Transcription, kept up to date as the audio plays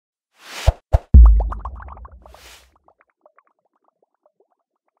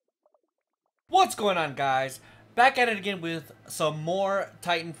What's going on, guys? Back at it again with some more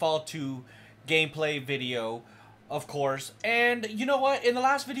Titanfall 2 gameplay video, of course. And you know what? In the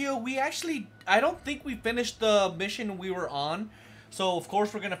last video, I don't think we finished the mission we were on. So, of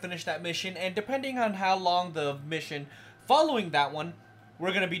course, we're going to finish that mission. And depending on how long the mission following that one, we're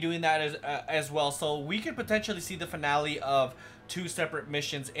going to be doing that as well. So, we could potentially see the finale of 2 separate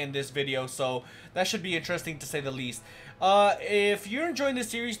missions in this video. So, that should be interesting to say the least. If you're enjoying this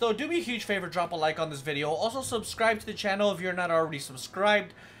series, though, do me a huge favor, drop a like on this video. Also, subscribe to the channel if you're not already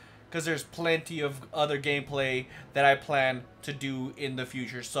subscribed, because there's plenty of other gameplay that I plan to do in the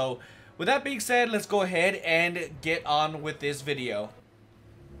future. So, with that being said, let's go ahead and get on with this video.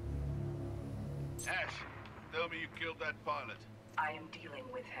 Ash, tell me you killed that pilot. I am dealing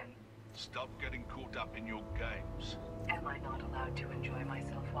with him. Stop getting caught up in your games. Am I not allowed to enjoy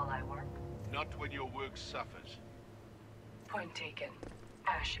myself while I work? Not when your work suffers. Point taken.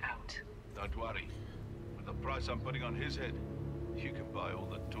 Ash out. Don't worry. With the price I'm putting on his head, you can buy all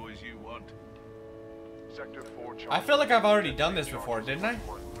the toys you want. Sector 4, I feel like I've already done this before, didn't I?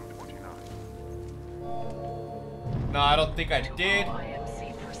 No, I don't think I did.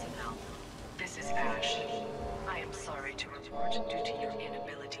 IMC personnel. This is Ash. I am sorry to report, due to your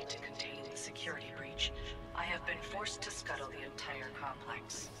inability to contain the security breach, I have been forced to scuttle the entire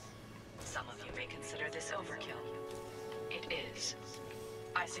complex. Some of you may consider this overkill. It is.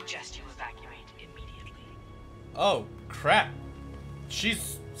 I suggest you evacuate immediately. Oh, crap.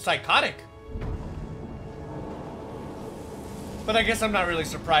 She's psychotic. But I guess I'm not really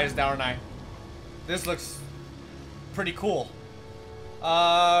surprised, aren't I? This looks pretty cool.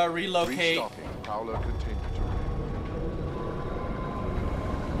 Relocate. What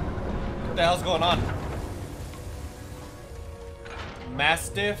the hell's going on?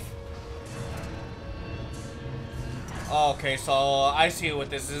 Mastiff. Okay, so I see what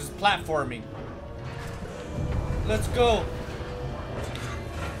this is. Platforming. Let's go.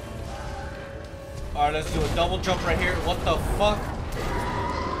 Alright, let's do a double jump right here. What the fuck?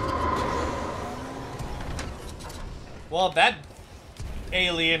 Well, that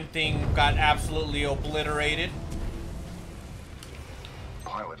alien thing got absolutely obliterated.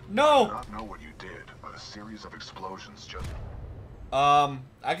 Pilot, no! I do not know what you did, but a series of explosions just... I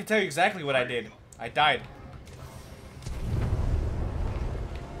can tell you exactly what I did. I died.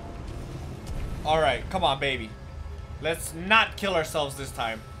 Alright, come on, baby. Let's not kill ourselves this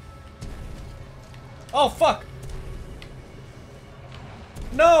time. Oh, fuck!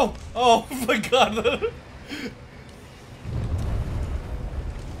 No! Oh, my God.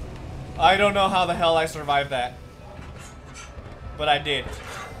 I don't know how the hell I survived that. But I did.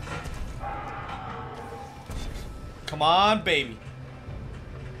 Come on, baby.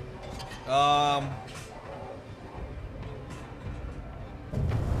 I'm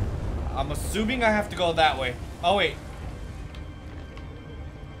assuming I have to go that way. Oh, wait.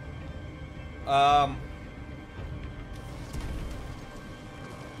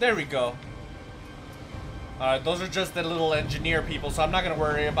 There we go. Alright, those are just the little engineer people, so I'm not gonna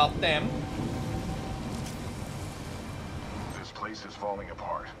worry about them. This place is falling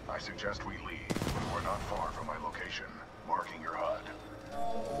apart. I suggest we leave. We're not far from my location. Marking your HUD.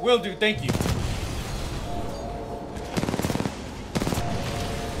 Will do, thank you.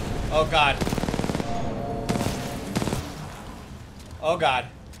 Oh God. Oh God.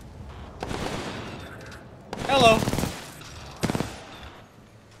 Hello.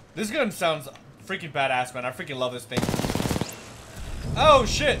 This gun sounds freaking badass, man. I freaking love this thing. Oh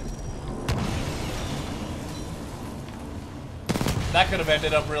shit. That could have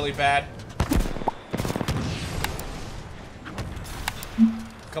ended up really bad.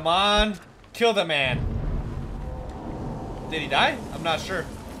 Come on. Kill the man. Did he die? I'm not sure.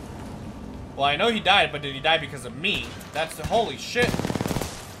 Well, I know he died, but did he die because of me? That's the holy shit.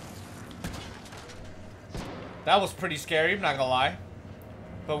 That was pretty scary, I'm not gonna lie.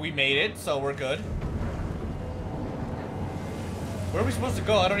 But we made it, so we're good. Where are we supposed to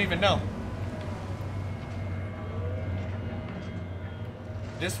go? I don't even know.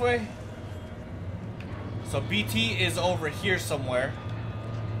 This way? So BT is over here somewhere.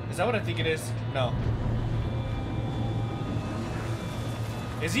 Is that what I think it is? No.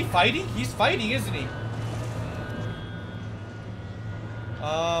 Is he fighting? He's fighting, isn't he?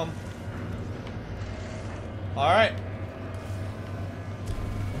 Alright.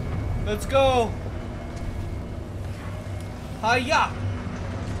 Let's go. Hiya!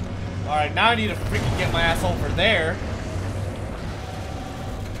 Alright, now I need to freaking get my ass over there.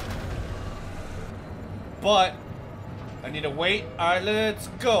 But I need to wait. Alright, let's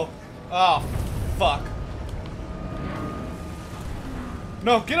go. Oh, fuck.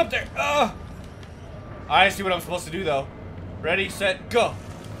 No, get up there. I see what I'm supposed to do though. Ready, set, go.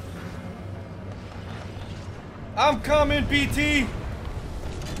 I'm coming, BT.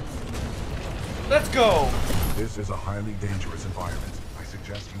 Let's go. This is a highly dangerous environment. I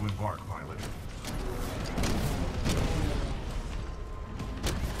suggest you embark, pilot.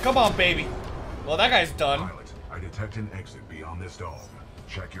 Come on, baby. Well, that guy's done. Pilot, I detect an exit beyond this dome.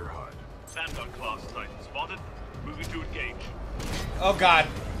 Check your HUD. Sandgun class Titan spotted. Moving to engage. Oh, God.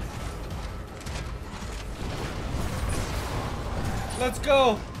 Let's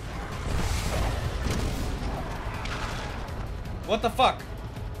go. What the fuck?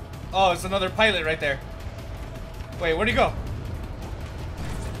 Oh, it's another pilot right there. Wait, where'd he go?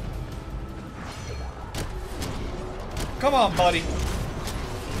 Come on, buddy.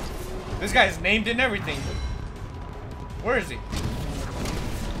 This guy's named and everything. Where is he?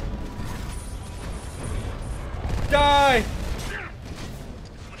 Die!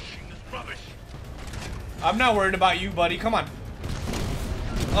 Machine is rubbish. I'm not worried about you, buddy. Come on.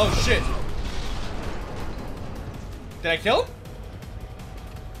 Oh, shit. Did I kill him?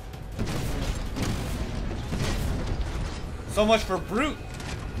 So much for Brute.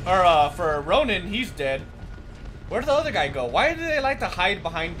 Or, for Ronin, he's dead. Where'd the other guy go? Why do they like to hide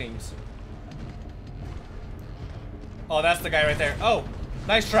behind things? Oh, that's the guy right there. Oh,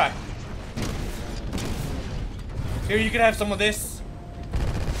 nice try. Here, you can have some of this.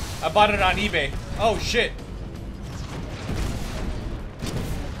 I bought it on eBay. Oh, shit.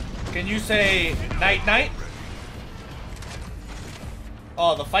 Can you say night-night?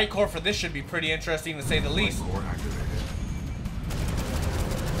 Oh, the fight core for this should be pretty interesting to say the least.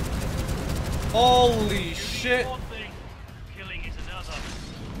 Holy shit. Killing is another.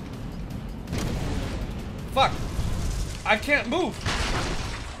 Fuck. I can't move.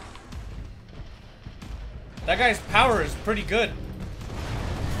 That guy's power is pretty good.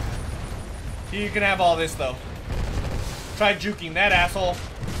 You can have all this though. Try juking that asshole.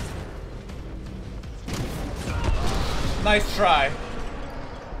 Nice try.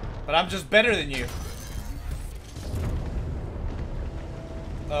 But I'm just better than you.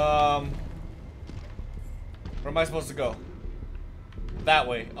 Where am I supposed to go? That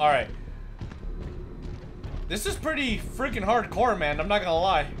way. Alright. This is pretty freaking hardcore, man. I'm not gonna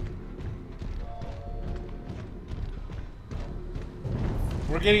lie.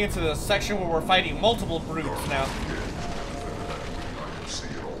 We're getting into the section where we're fighting multiple brutes now.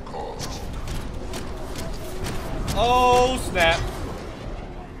 Oh, snap.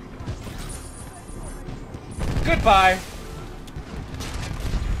 Goodbye.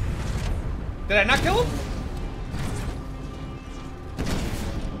 Did I not kill him?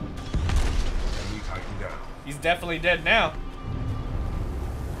 He's definitely dead now.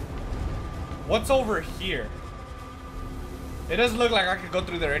 What's over here? It doesn't look like I could go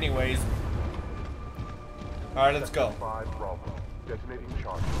through there anyways. Alright, let's go. Detonating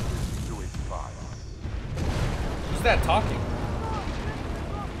charge. 285. Who's that talking?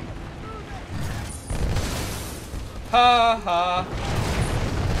 Ha ha.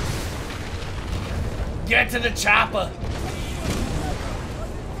 Get to the chopper.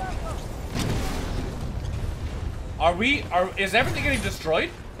 Is everything getting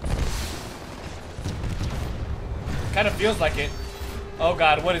destroyed? Kind of feels like it. Oh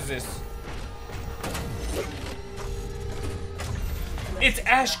god, what is this? It's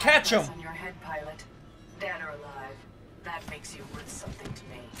Ash Ketchum. On your head, pilot. Dead or alive. That makes you worth something to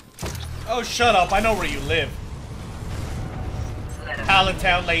me. Oh, shut up. I know where you live.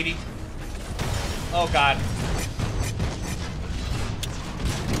 Palatown lady. Oh god.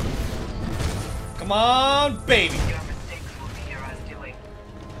 Come on, baby. Your mistakes will be your undoing.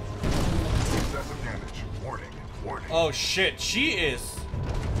 Excessive damage. Warning. Warning. Oh shit, she is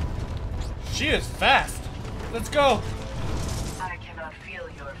fast. Let's go. I cannot feel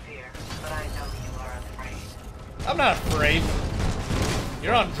your fear, but I know you are afraid. I'm not afraid.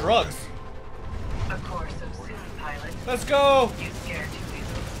 You're on drugs. Of course, so soon, pilot. Let's go. You scared too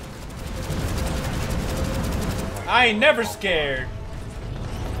easily. I ain't never scared.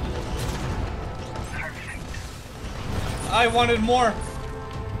 Perfect. I wanted more.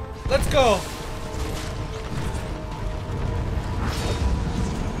 Let's go.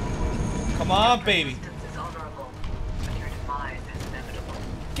 Come on, baby. Resistance is honorable, but your demise is inevitable.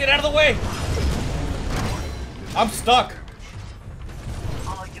 Get out of the way. I'm stuck.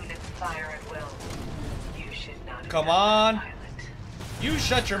 All units fire at will. You should not. Come accept on. that, pilot. You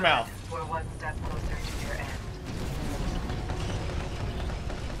shut your mouth. We're one step closer to your end.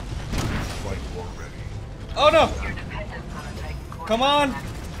 Flight core ready. Oh no. Your dependence on a Titan core. Come on. is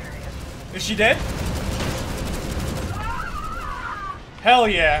serious. Is she dead? Hell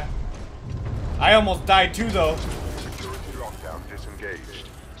yeah. I almost died too, though. Security lockdown disengaged.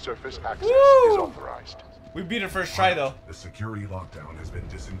 Surface access Woo! is authorized. We beat it first try, though. The security lockdown has been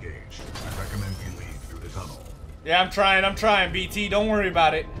disengaged. I recommend we leave through the tunnel. Yeah, I'm trying, BT. Don't worry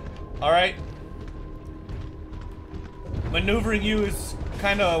about it. Alright? Maneuvering you is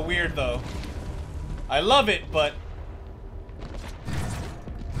kind of weird, though. I love it, but...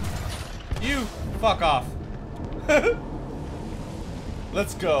 You, fuck off.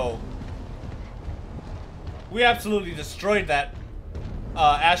 Let's go. We absolutely destroyed that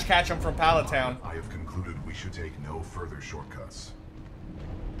Ash Ketchum from Palatown. I have concluded we should take no further shortcuts.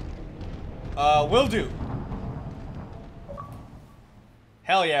 Will do.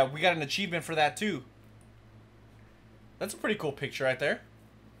 Hell yeah, we got an achievement for that too. That's a pretty cool picture right there.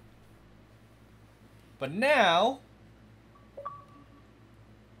 But now...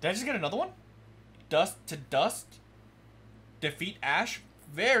 Did I just get another one? Dust to dust? Defeat Ash?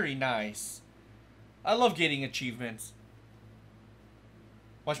 Very nice. I love getting achievements.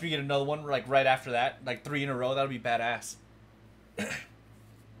 Watch me get another one like right after that. Like 3 in a row. That'll be badass.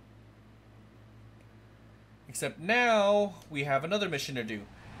 Except now we have another mission to do.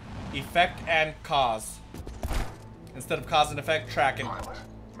 Effect and cause. Instead of cause and effect, tracking. Pilot,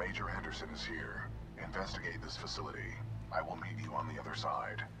 Major Anderson is here. Investigate this facility. I will meet you on the other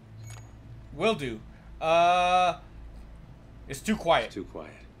side. Will do. It's too quiet. It's too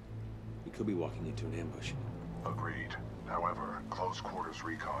quiet. We could be walking into an ambush. Agreed. However, close quarters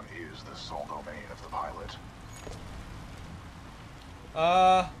recon is the sole domain of the pilot.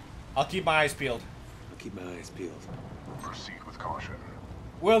 I'll keep my eyes peeled. I'll keep my eyes peeled. Proceed with caution.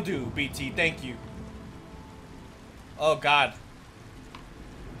 Will do, BT. Thank you. Oh, God.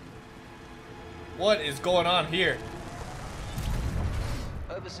 What is going on here?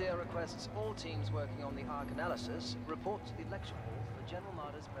 Overseer requests all teams working on the Ark analysis report to the lecture hall for General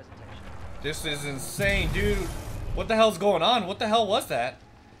Marder's presentation. This is insane, dude. What the hell's going on? What the hell was that?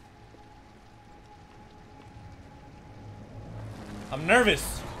 I'm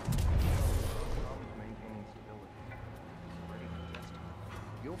nervous.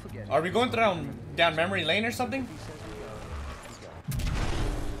 Are we going down memory lane or something?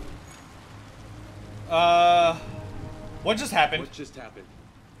 What just happened? What just happened?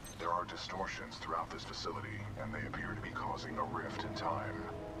 There are distortions throughout this facility, and they appear to be causing a rift in time.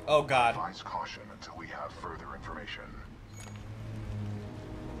 Oh, God. Advise caution until we have further information.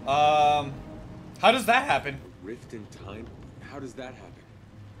 How does that happen? Rift in time? How does that happen?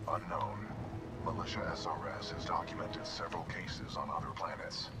 Unknown. Militia SRS has documented several cases on other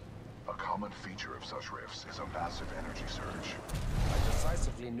planets. A common feature of such rifts is a massive energy surge. By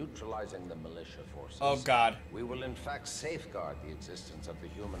decisively neutralizing the militia forces, Oh, God. we will in fact safeguard the existence of the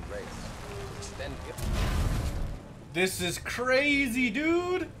human race. Extend This is crazy,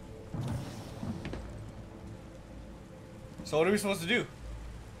 dude. So what are we supposed to do?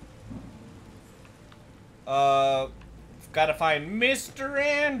 Gotta find Mr.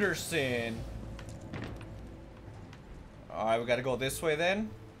 Anderson. Alright, we gotta go this way then.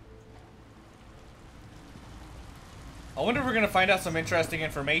 I wonder if we're gonna find out some interesting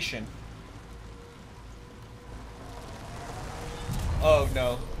information. Oh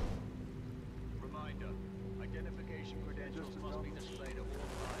no. Reminder, identification credentials must be displayed at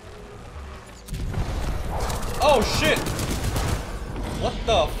all times. Oh shit! What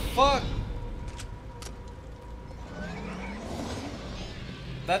the fuck?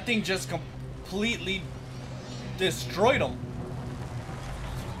 That thing just completely destroyed him.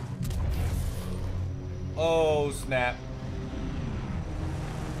 Oh snap.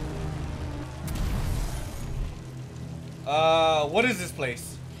 What is this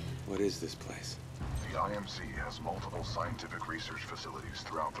place? What is this place? The IMC has multiple scientific research facilities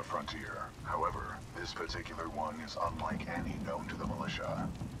throughout the frontier. However, this particular one is unlike any known to the militia.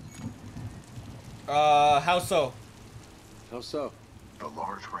 How so? How so? The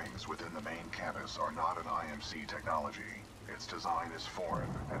large rings within the main campus are not an IMC technology. Its design is foreign,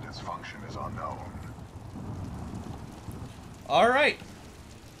 and its function is unknown. Alright.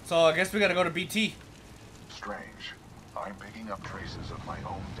 So I guess we gotta go to BT. Strange. I'm picking up traces of my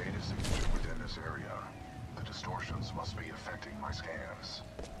own data signature within this area. The distortions must be affecting my scans.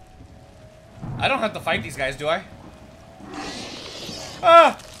 I don't have to fight these guys, do I?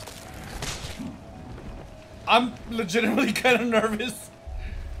 Ah! I'm legitimately kind of nervous.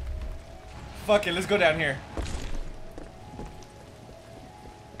 Fuck it, let's go down here.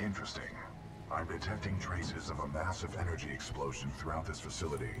 Interesting. I'm detecting traces of a massive energy explosion throughout this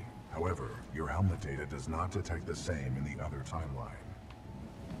facility. However, your helmet data does not detect the same in the other timeline.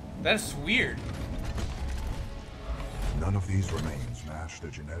 That's weird. None of these remains match the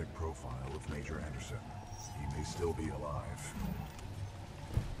genetic profile of Major Anderson. He may still be alive.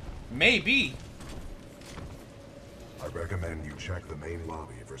 Maybe. I recommend you check the main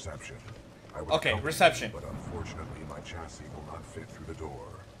lobby of reception. Okay, reception. But unfortunately, my chassis will not fit through the door.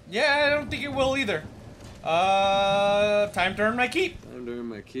 Yeah, I don't think it will either. Time to earn my keep. Time to earn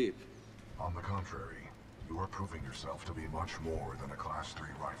my keep. On the contrary, you are proving yourself to be much more than a Class 3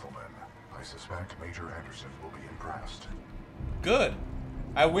 rifleman. I suspect Major Anderson will be impressed. Good.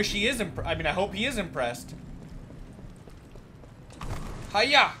 I wish he is I mean, I hope he is impressed.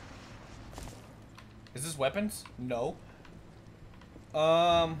 Hiya! Is this weapons? No. Do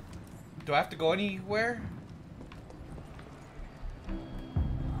I have to go anywhere?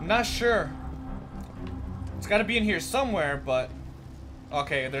 I'm not sure. It's gotta be in here somewhere, but...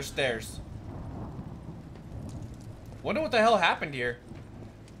 Okay, there's stairs. Wonder what the hell happened here.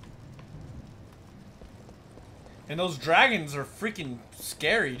 And those dragons are freaking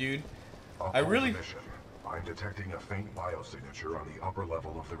scary, dude. I really... I'm detecting a faint biosignature on the upper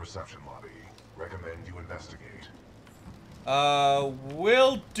level of the reception lobby. Recommend you investigate.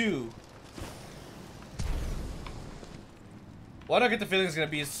 Will do. Why do I get the feeling it's gonna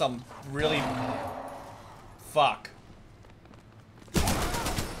be some really... Fuck.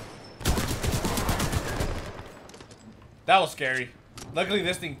 That was scary. Luckily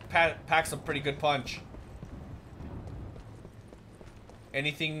this thing packs a pretty good punch.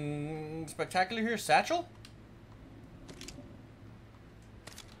 Anything spectacular here? Satchel?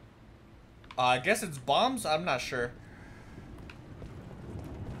 I guess it's bombs? I'm not sure.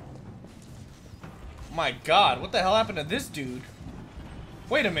 My god, what the hell happened to this dude?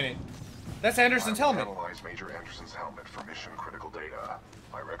 Wait a minute. That's Anderson's helmet. Analyze Major Anderson's helmet for mission critical data.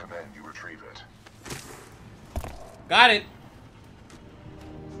 I recommend you retrieve it. Got it.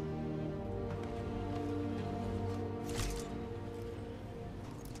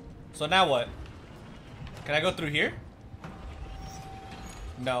 So now what? Can I go through here?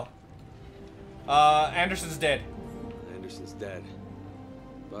 No. Anderson's dead. Anderson's dead.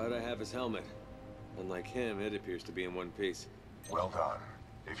 But I have his helmet. Unlike him, it appears to be in one piece. Well done.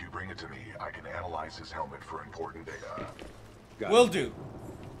 If you bring it to me, I can analyze his helmet for important data. Will do.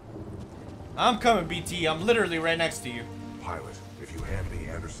 I'm coming, BT. I'm literally right next to you. Pilot, if you hand me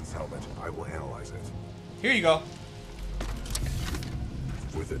Anderson's helmet, I will analyze it. Here you go.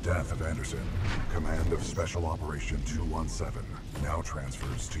 With the death of Anderson, command of Special Operation 217 now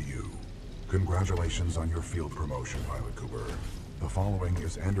transfers to you. Congratulations on your field promotion, Pilot Cooper. The following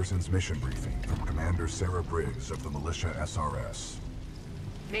is Anderson's mission briefing from Commander Sarah Briggs of the Militia SRS.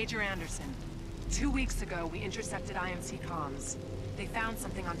 Major Anderson, 2 weeks ago we intercepted IMC comms. They found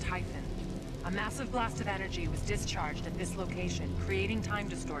something on Titan. A massive blast of energy was discharged at this location, creating time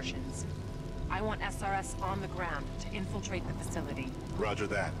distortions. I want SRS on the ground to infiltrate the facility. Roger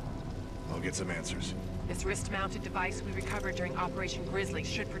that. I'll get some answers. This wrist-mounted device we recovered during Operation Grizzly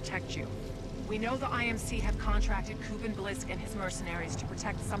should protect you. We know the IMC have contracted Kuben Blisk and his mercenaries to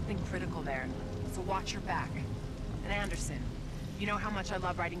protect something critical there, so watch your back. And Anderson, you know how much I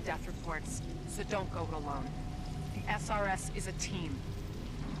love writing death reports, so don't go it alone. The SRS is a team.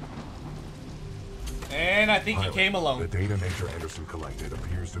 And I think Pilot, he came alone. The data Major Anderson collected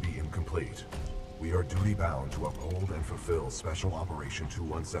appears to be incomplete. We are duty-bound to uphold and fulfill Special Operation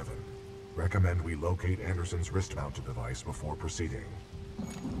 217. Recommend we locate Anderson's wrist-mounted device before proceeding.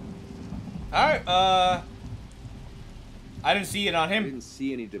 Alright, I didn't see it on I him. didn't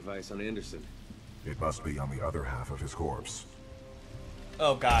see any device on Anderson. It must be on the other half of his corpse.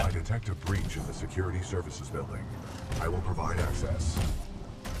 Oh I god. detect a breach in the security services building. I will provide access.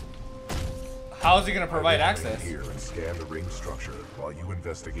 How is he gonna provide I will remain access? here and scan the ring structure while you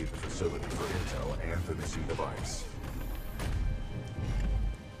investigate the facility for intel and the missing device.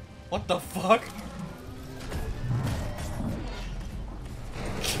 What the fuck?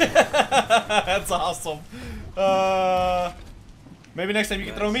 That's awesome. Maybe next time you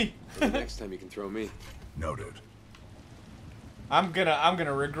can throw me. Maybe next time you can throw me. Noted. I'm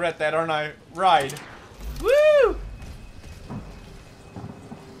gonna regret that, aren't I? Ride. Woo!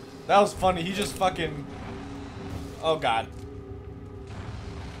 That was funny. He just fucking... Oh god.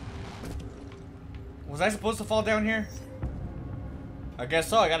 Was I supposed to fall down here? I guess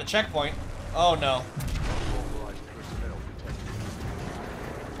so. I got a checkpoint. Oh no.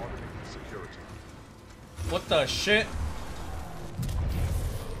 What the shit?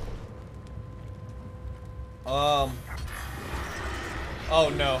 Oh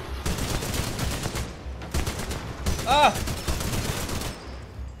no. Ah!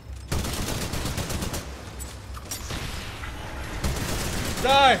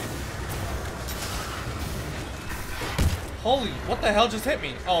 Die! Holy, what the hell just hit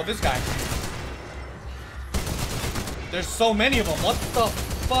me? Oh, this guy. There's so many of them. What the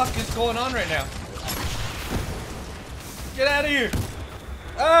fuck is going on right now? Get out of here.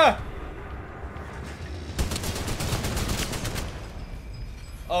 Ah!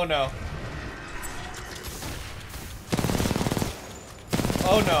 Oh no.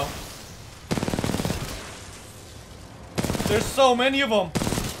 Oh no. There's so many of them.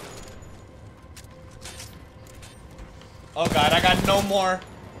 Oh god, I got no more.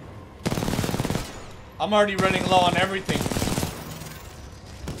 I'm already running low on everything.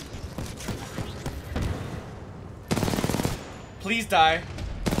 Please die.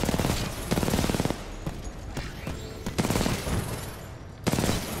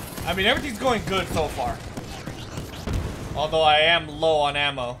 I mean, everything's going good so far. Although I am low on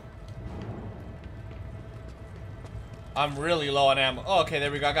ammo. I'm really low on ammo. Oh, okay,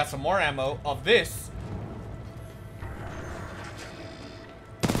 there we go. I got some more ammo of this.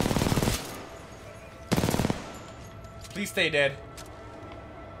 Please stay dead.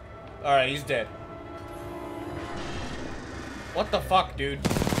 Alright, he's dead. What the fuck, dude?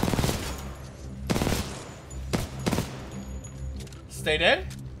 Stay dead?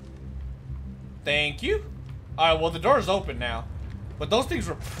 Thank you. Alright, well, the door's open now. But those things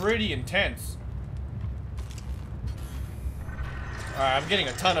were pretty intense. Alright, I'm getting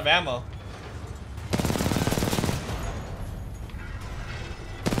a ton of ammo.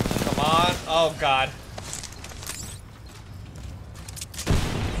 Come on. Oh, God.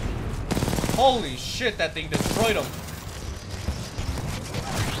 Holy shit, that thing destroyed him.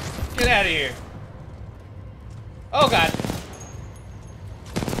 Get out of here. Oh, God.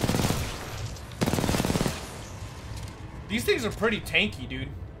 These things are pretty tanky, dude.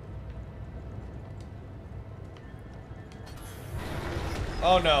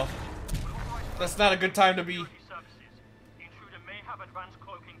 Oh, no. That's not a good time to be. The intruder may have advanced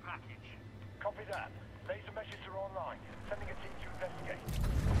cloaking package. Copy that. Laser meshes are online. Sending a team to investigate.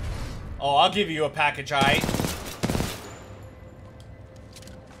 Oh, I'll give you a package, alright?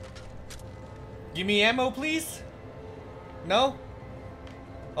 Give me ammo, please? No?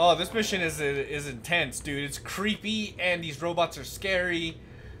 Oh, this mission is intense, dude. It's creepy, and these robots are scary.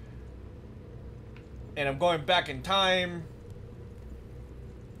 And I'm going back in time.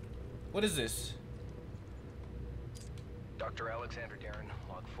 What is this? Dr. Alexander Darren,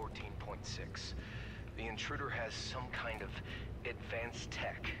 log 14.6. The intruder has some kind of advanced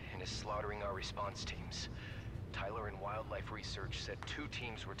tech and is slaughtering our response teams. Tyler and Wildlife Research said 2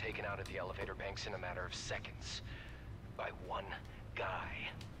 teams were taken out of the elevator banks in a matter of seconds. By one guy.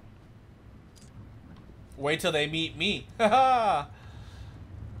 Wait till they meet me. Haha.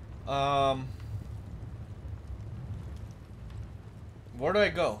 Where do I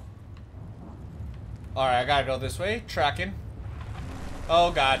go? Alright, I gotta go this way. Tracking.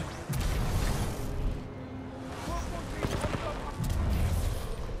 Oh, God.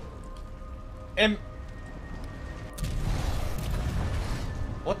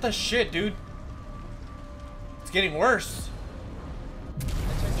 What the shit, dude? It's getting worse.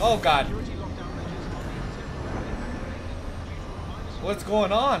 Oh, God. What's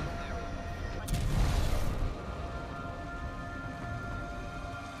going on?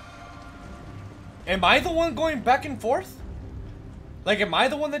 Am I the one going back and forth? Like, am I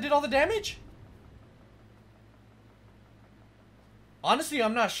the one that did all the damage? Honestly,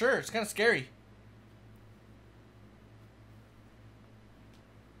 I'm not sure. It's kind of scary.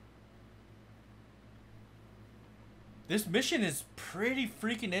 This mission is pretty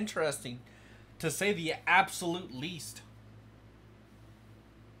freaking interesting, to say the absolute least.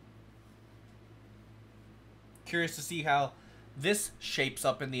 Curious to see how this shapes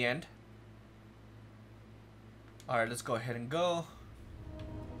up in the end. Alright, let's go ahead and go.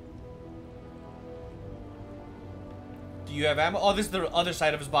 Do you have ammo? Oh, this is the other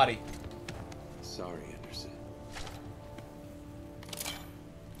side of his body. Sorry, Anderson.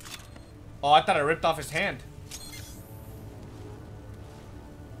 Oh, I thought I ripped off his hand.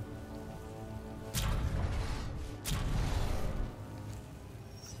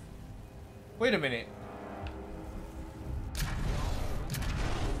 Wait a minute.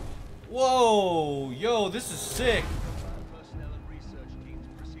 Whoa, yo, this is sick.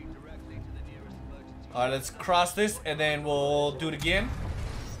 Alright, let's cross this and then we'll do it again.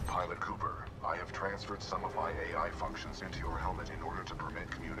 Pilot Cooper, I have transferred some of my AI functions into your helmet in order to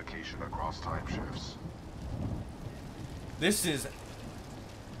permit communication across time shifts. This is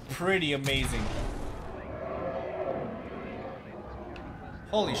pretty amazing.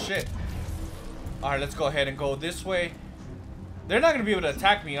 Holy shit. Alright, let's go ahead and go this way. They're not going to be able to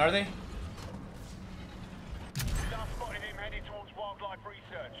attack me, are they? wildlife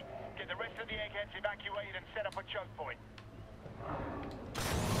research. Get the rest of the eggheads evacuated and set up a choke point.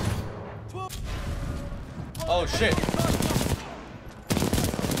 Oh shit.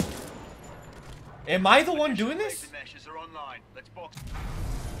 Am I the one doing this? Meshes are online. Let's box.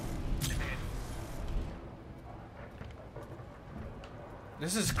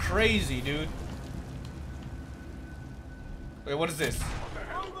 This is crazy, dude. Wait, what is this?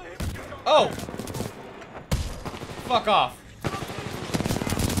 Oh! Fuck off.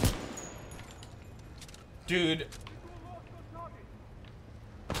 Dude.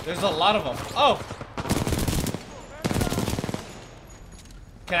 There's a lot of them. Oh!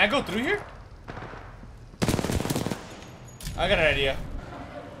 Can I go through here? I got an idea.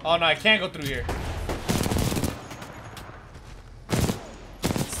 Oh no, I can't go through here.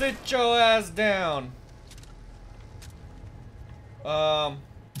 Sit your ass down. Let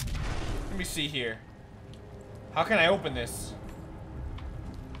me see here. How can I open this?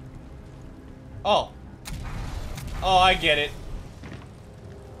 Oh. Oh, I get it.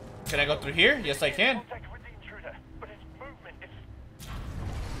 Can I go through here? Yes, I can. Contact with the intruder, but his movement is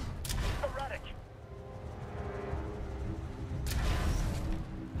erratic.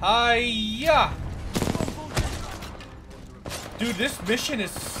 Hiya! Dude, this mission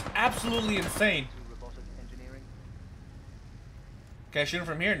is absolutely insane. Can I shoot him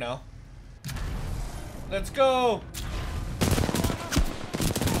from here? No. Let's go!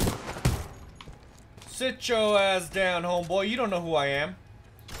 Sit your ass down, homeboy. You don't know who I am.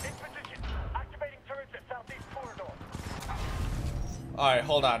 In position. Activating turrets at southeast corridor. Alright,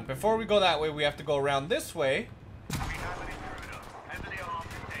 hold on. Before we go that way, we have to go around this way. We have an intruder. Heavily armed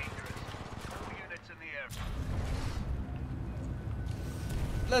and dangerous. All units in the air.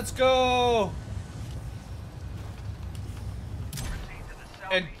 Let's go! Proceed to the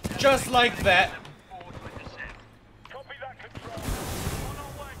south. And just like that. Copy that, control. On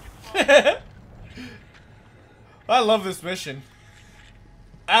our way, control. I love this mission.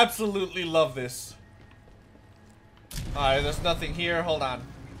 Absolutely love this. Alright, there's nothing here. Hold on.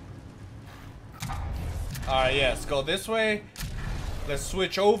 Alright, yeah, let's go this way. Let's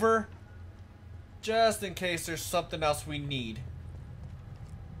switch over. Just in case there's something else we need.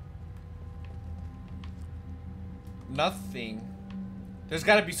 Nothing. There's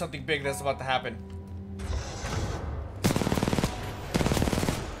gotta be something big that's about to happen.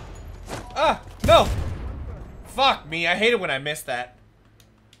 Ah! No! Fuck me, I hate it when I miss that.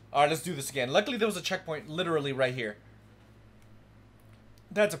 Alright, let's do this again. Luckily there was a checkpoint literally right here.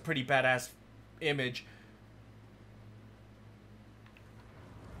 That's a pretty badass image.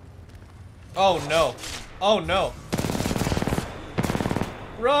 Oh no. Oh no.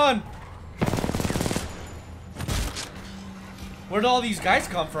 Run! Where'd all these guys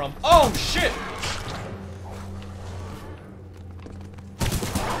come from? Oh shit!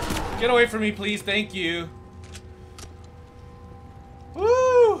 Get away from me, please. Thank you.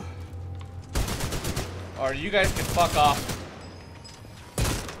 Woo! Alright, you guys can fuck off.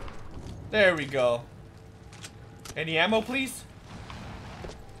 There we go. Any ammo, please?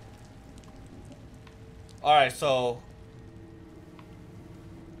 Alright, so...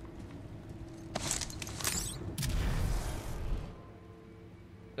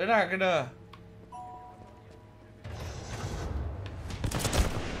 they're not gonna...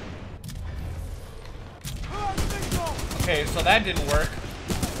 okay, so that didn't work.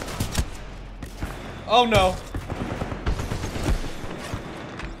 Oh no.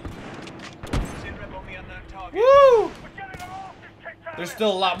 Woo! There's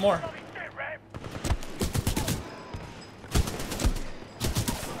still a lot more.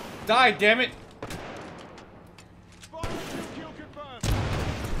 Die, damn it.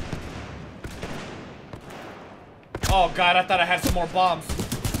 Oh god, I thought I had some more bombs.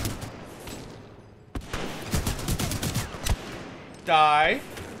 Die.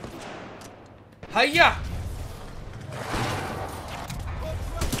 Hiya!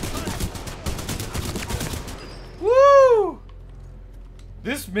 Woo!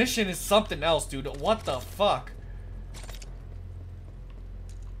 This mission is something else, dude. What the fuck?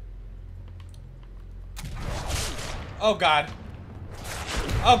 Oh god.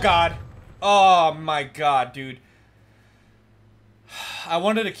 Oh god. Oh my god, dude. I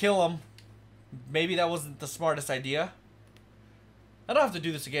wanted to kill him. Maybe that wasn't the smartest idea. I don't have to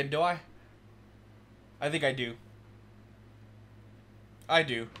do this again, do I? I think I do. I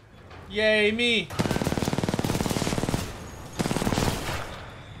do. Yay, me!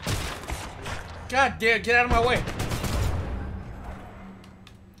 God damn, get out of my way!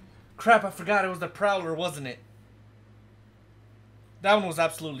 Crap, I forgot it was the Prowler, wasn't it? That one was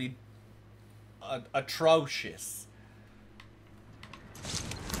absolutely atrocious.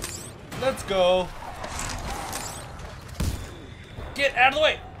 Let's go. Get out of the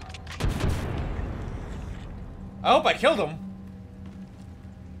way. I hope I killed him.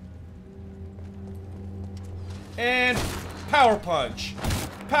 And power punch.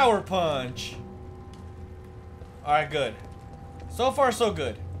 Power punch. Alright, good. So far, so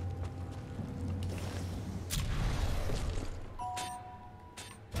good.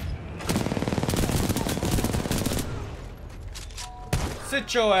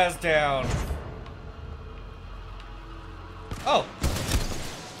 Sit your ass down. Oh.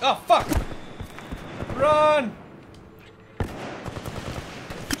 Oh, fuck. Run.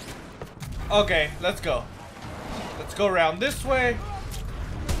 Okay, let's go. Let's go around this way.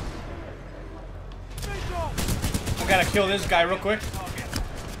 I gotta kill this guy real quick.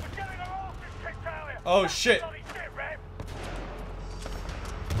 Oh, shit.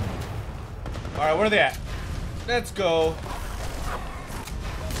 Alright, where are they at? Let's go.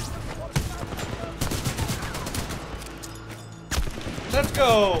 Let's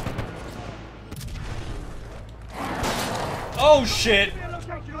go. Oh, shit.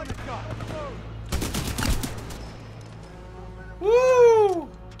 Woo!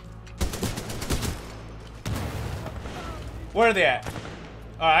 Where are they at?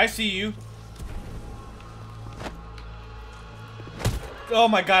 Alright, I see you. Oh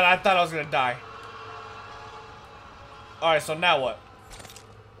my god, I thought I was gonna die. Alright, so now what?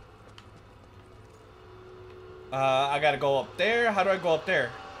 I gotta go up there. How do I go up there?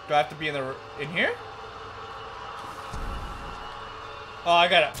 Do I have to be in here? Oh, I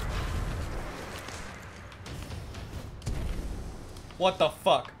gotta. What the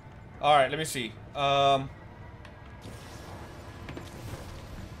fuck? Alright, let me see.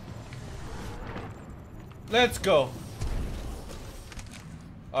 Let's go.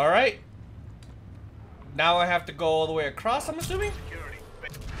 Alright. Now I have to go all the way across, I'm assuming?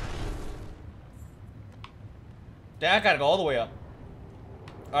 Yeah, I gotta go all the way up.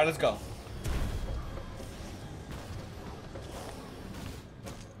 Alright, let's go.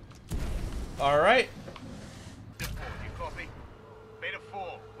 Alright. You copy? Beta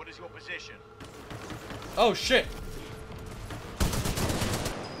 4, what is your position? Oh, shit.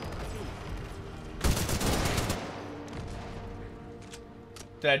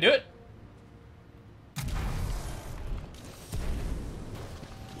 Did I do it?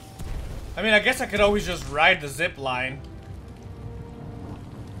 I mean, I guess I could always just ride the zip line.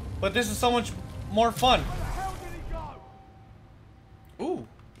 But this is so much more fun. Ooh.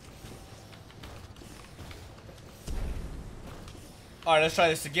 Alright, let's try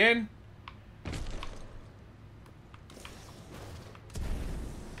this again.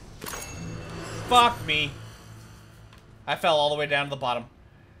 Fuck me. I fell all the way down to the bottom.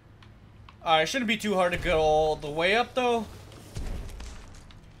 Alright, shouldn't be too hard to go all the way up, though.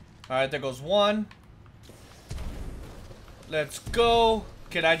 Alright, there goes one. Let's go.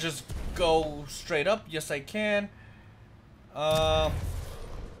 Can I just go straight up? Yes, I can. Alright,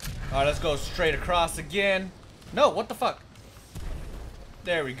 let's go straight across again. No, what the fuck?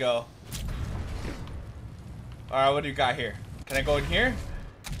 There we go. Alright, what do you got here? Can I go in here?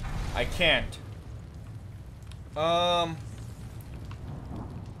 I can't.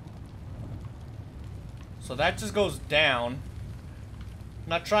 So that just goes down. I'm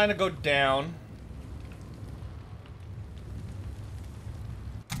not trying to go down.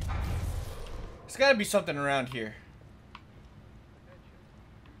 There's gotta be something around here.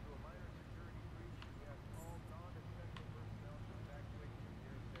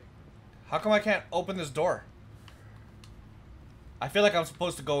 How come I can't open this door? I feel like I'm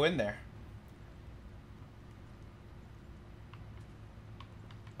supposed to go in there.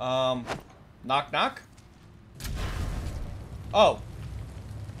 Knock knock? Oh.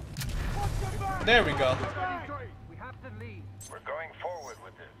 There we go. We have to leave. We're going forward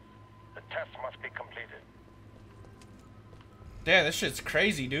with this. The test must be completed. Damn, this shit's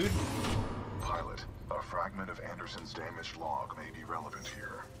crazy, dude. Pilot, a fragment of Anderson's damaged log may be relevant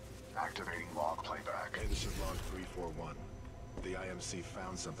here. Activating log playback. Anderson log 341. The IMC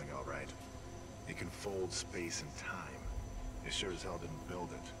found something all right. It can fold space and time. They sure as hell didn't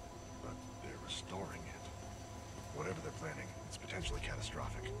build it, but they're restoring it. Whatever they're planning, it's potentially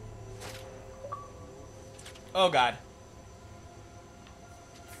catastrophic. Oh god.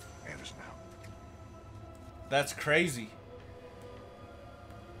 Anderson out. That's crazy.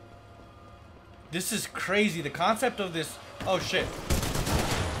 This is crazy. The concept of this... Oh shit.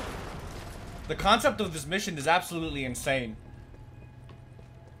 The concept of this mission is absolutely insane.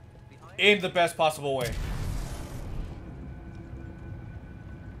 In the best possible way.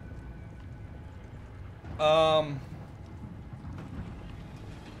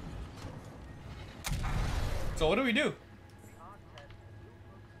 So what do we do?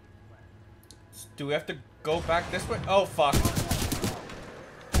 Do we have to go back this way? Oh, fuck.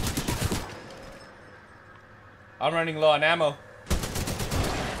 I'm running low on ammo.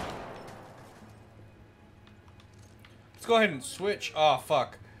 Let's go ahead and switch. Oh,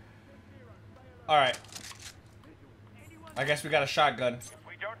 fuck. Alright. I guess we got a shotgun. If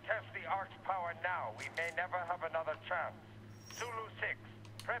we don't test the Ark's power now, we may never have another chance. Zulu 6,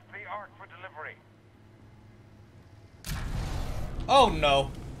 prep the Ark for delivery. Oh,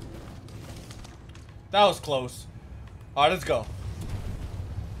 no. That was close. Alright, let's go.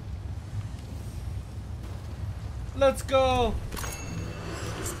 Let's go.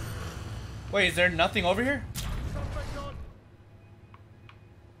 Wait, is there nothing over here?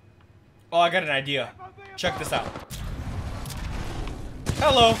 Oh, I got an idea. Check this out.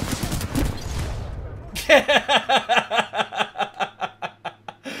 Hello.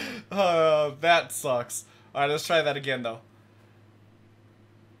 That sucks. Alright, let's try that again, though.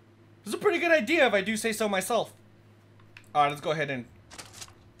 This is a pretty good idea if I do say so myself. Alright, let's go ahead and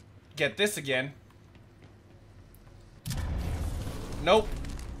get this again. Nope.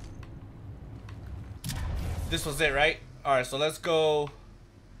 This was it, right? Alright, so let's go.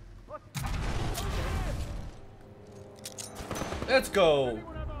 Let's go.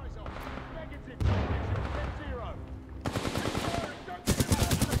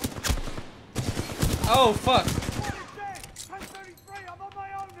 Oh, fuck.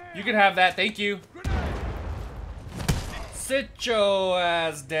 You can have that, thank you. Sit your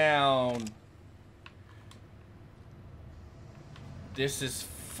ass down. This is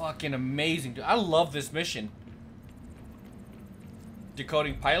fucking amazing, dude. I love this mission.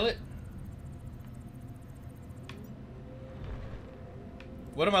 Decoding pilot?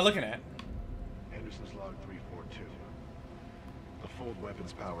 What am I looking at? Anderson's log 342. The full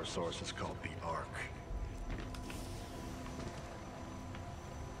weapons power source is called the Ark.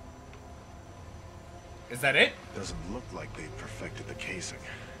 Is that it? Doesn't look like they've perfected the casing.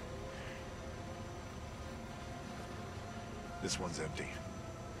 This one's empty.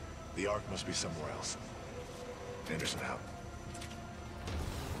 The Ark must be somewhere else. Anderson out.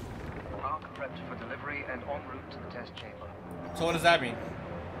 Ark prepped for delivery and en route to the test chamber. So what does that mean?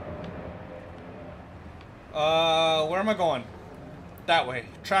 Where am I going? That way.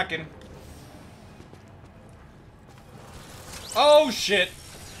 Tracking. Oh, shit.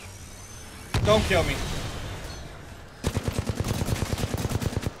 Don't kill me.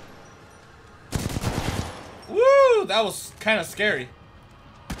 Woo! That was kind of scary.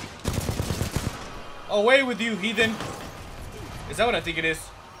 Away with you, heathen. Is that what I think it is?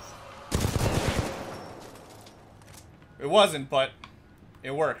 It wasn't, but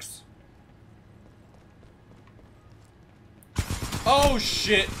it works. Oh,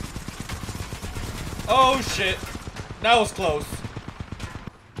 shit. Oh, shit. That was close.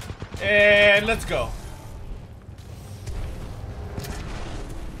 And let's go.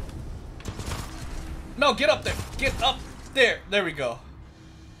 No, get up there. Get up there. There we go.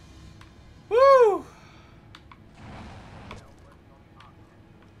 Woo!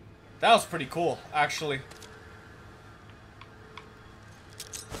 That was pretty cool, actually.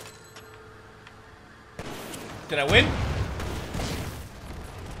 Did I win?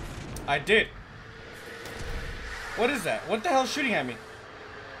 I did. What is that? What the hell is shooting at me?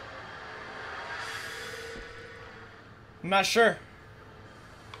 I'm not sure.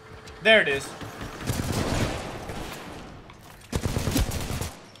 There it is.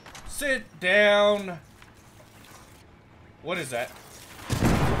 Sit down. What is that?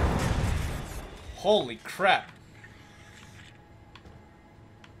 Holy crap.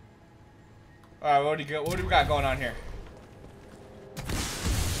 Alright, what do we got going on here?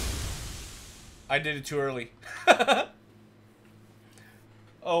 I did it too early.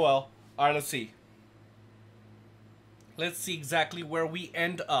 Oh well. Alright, let's see. Let's see exactly where we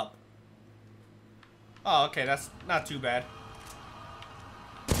end up. Oh, okay, that's not too bad.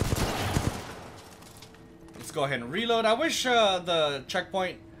 Let's go ahead and reload. I wish the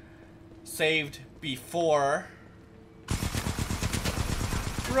checkpoint saved before.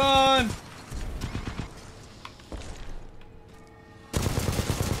 Run!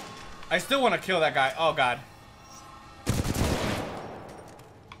 I still want to kill that guy. Oh, God.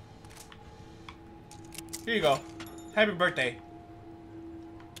 Here you go. Happy birthday.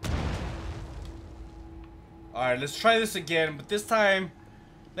 Alright, let's try this again. But this time,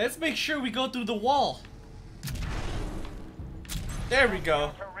 let's make sure we go through the wall. There we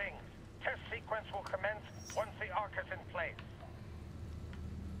go. Test sequence will commence once the Ark is in place.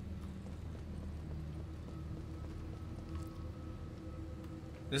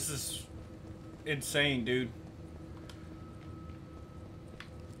 This is insane, dude.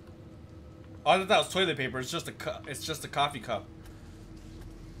 Oh, I thought that was toilet paper. It's just a cup. It's just a coffee cup.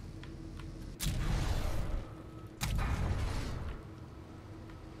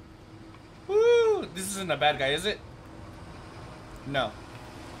 Woo! This isn't a bad guy, is it? No.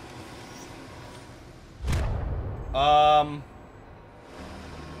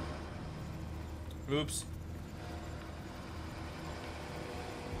 Oops.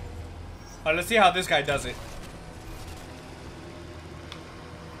 Alright, let's see how this guy does it.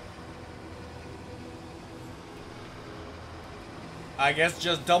 I guess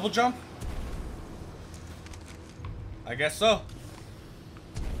just double jump? I guess so.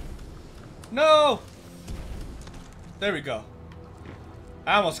 No! There we go.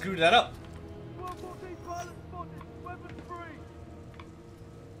 I almost screwed that up.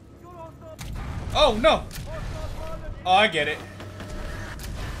 Oh, no! Oh, I get it.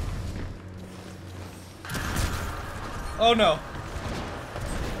 Oh, no.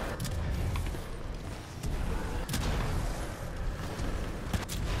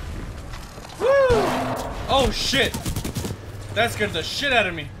 Woo! Oh, shit. That scared the shit out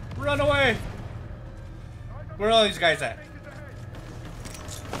of me. Run away. Where are all these guys at?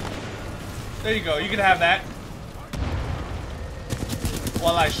 There you go. You can have that.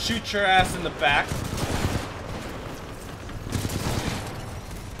 While I shoot your ass in the back.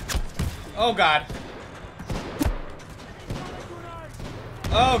 Oh, God.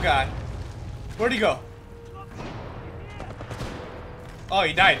 Oh, God. Where'd he go? Oh,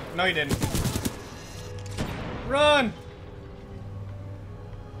 he died. No, he didn't. Run!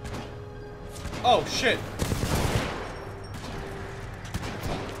 Oh, shit.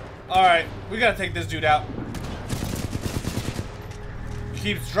 Alright, we gotta take this dude out.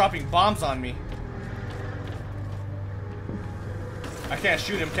 He keeps dropping bombs on me. I can't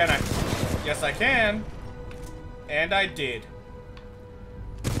shoot him, can I? Yes, I can. And I did.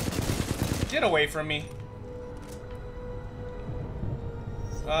 Get away from me.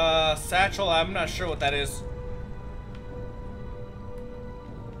 Satchel, I'm not sure what that is.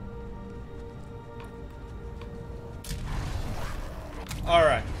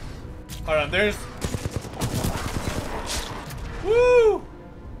 Alright. Hold on, there's... Woo!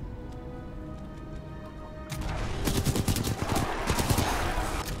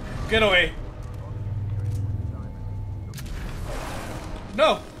 Get away.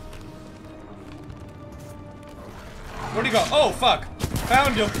 No! Where'd he go? Oh, fuck.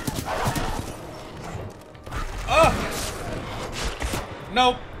 Found him. Oh!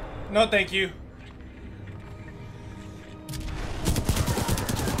 Nope. No, thank you.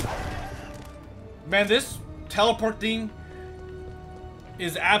 Man, this teleport thing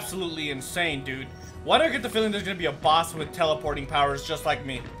is absolutely insane, dude. Why do I get the feeling there's gonna be a boss with teleporting powers just like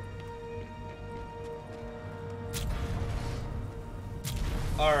me?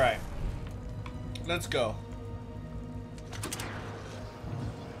 Alright. Let's go.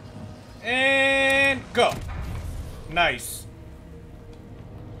 And go. Nice.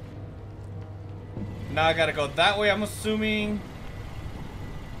 Now I gotta go that way, I'm assuming.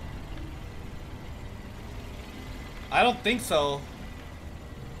 I don't think so.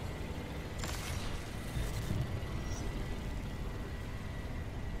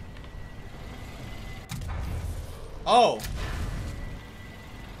 Oh.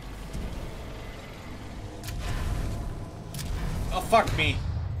 Oh, fuck me.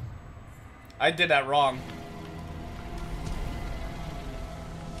 I did that wrong.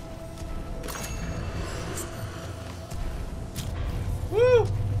 Woo!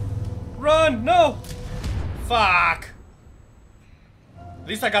 Run! No! Fuck! At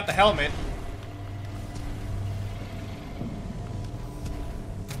least I got the helmet.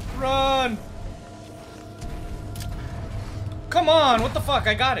 Run! Come on! What the fuck?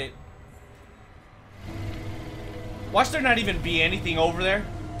 I got it. Watch there not even be anything over there.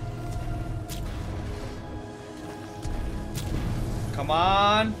 Come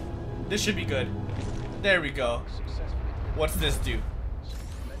on. This should be good. There we go. What's this do?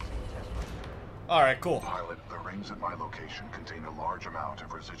 Alright, cool. Pilot, the rings at my location contain a large amount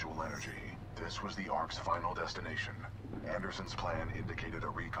of residual energy. This was the Ark's final destination. Anderson's plan indicated a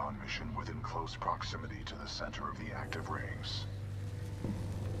recon mission within close proximity to the center of the active rings.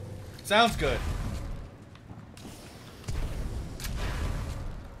 Sounds good.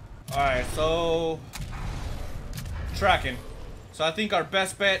 Alright, so... tracking. So I think our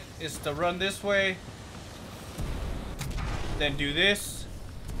best bet is to run this way. Then do this.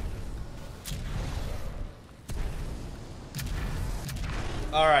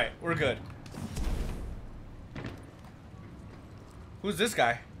 Alright, we're good. Who's this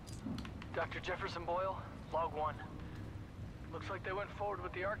guy? Dr. Jefferson Boyle, Log 1. Looks like they went forward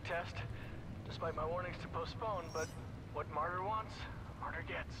with the ARC test. despite my warnings to postpone, but what martyr wants, martyr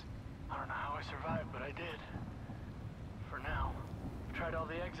gets. I don't know how I survived, but I did. For now. I've tried all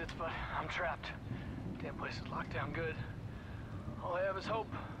the exits, but I'm trapped. Damn place is locked down good. All I have is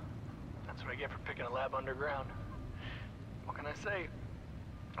hope. That's what I get for picking a lab underground. What can I say?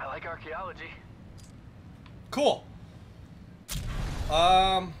 I like archaeology. Cool.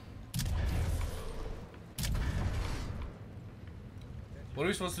 What are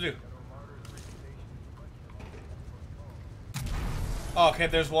we supposed to do? Oh, okay,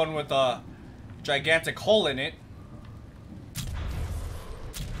 there's one with a gigantic hole in it.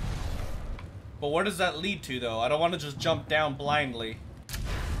 But where does that lead to, though? I don't want to just jump down blindly.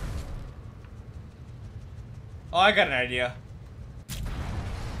 Oh, I got an idea.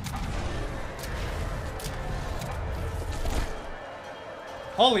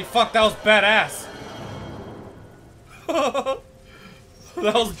 Holy fuck, that was badass.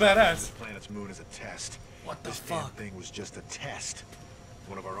 That was badass. This planet's moon is a test. What the this fuck? Damn thing was just a test.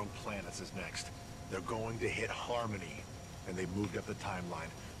 One of our own planets is next. They're going to hit Harmony, and they've moved up the timeline.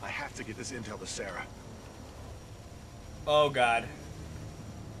 I have to get this intel to Sarah. Oh god.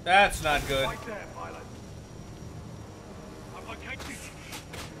 That's not good. Right there, pilot. I'm located.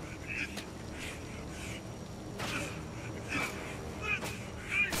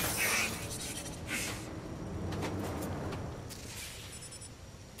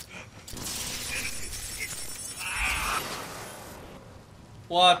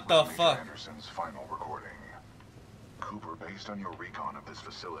 What the fuck? Anderson's final recording. Cooper, based on your recon of this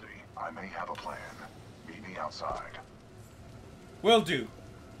facility, I may have a plan. Meet me outside. Will do.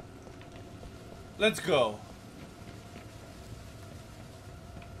 Let's go.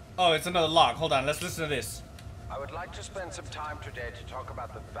 Oh, it's another log. Hold on, let's listen to this. I would like to spend some time today to talk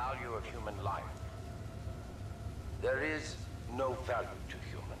about the value of human life. There is no value to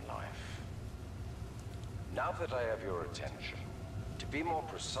human life. Now that I have your attention, to be more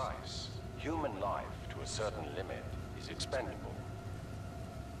precise, human life to a certain limit is expendable.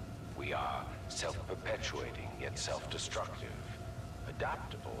 We are self-perpetuating yet self-destructive,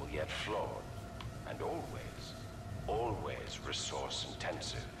 adaptable yet flawed, and always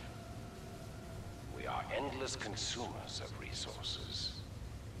resource-intensive. We are endless consumers of resources.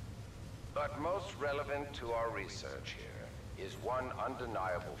 But most relevant to our research here is one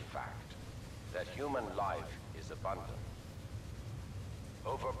undeniable fact, that human life is abundant.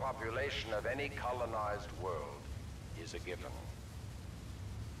 Overpopulation of any colonized world is a given.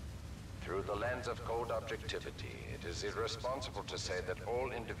 Through the lens of cold objectivity, it is irresponsible to say that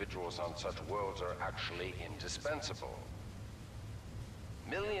all individuals on such worlds are actually indispensable.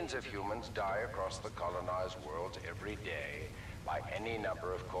 Millions of humans die across the colonized world every day by any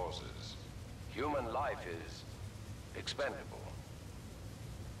number of causes. Human life is expendable.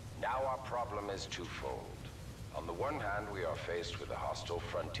 Now our problem is twofold. On the one hand, we are faced with a hostile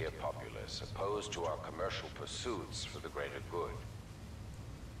frontier populace opposed to our commercial pursuits for the greater good.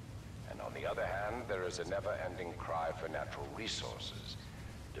 And on the other hand, there is a never-ending cry for natural resources,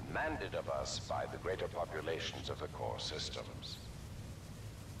 demanded of us by the greater populations of the core systems.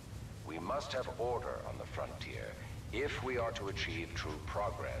 We must have order on the frontier if we are to achieve true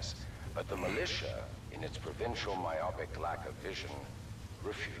progress, but the militia, in its provincial myopic lack of vision,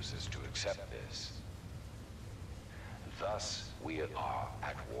 refuses to accept this. Thus, we are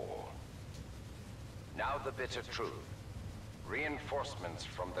at war. Now the bitter truth. Reinforcements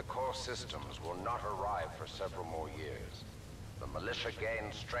from the core systems will not arrive for several more years. The militia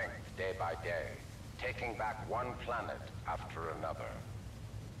gains strength day by day, taking back one planet after another.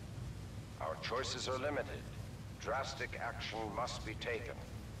 Our choices are limited. Drastic action must be taken.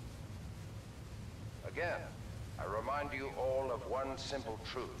 Again, I remind you all of one simple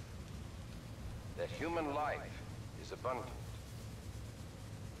truth. That human life is abundant.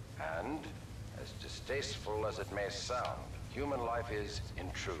 And, as distasteful as it may sound, human life is, in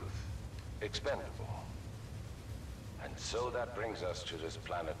truth, expendable. And so that brings us to this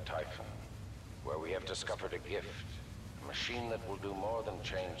planet Typhon, where we have discovered a gift, a machine that will do more than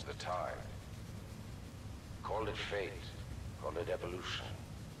change the tide. Call it fate, call it evolution,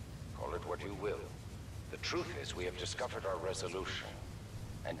 call it what you will. The truth is, we have discovered our resolution,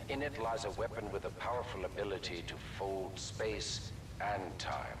 and in it lies a weapon with a powerful ability to fold space and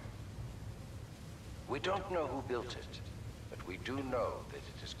time. We don't know who built it, but we do know that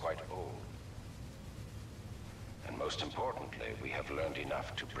it is quite old. And most importantly, we have learned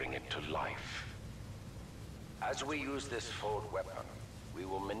enough to bring it to life. As we use this fold weapon, we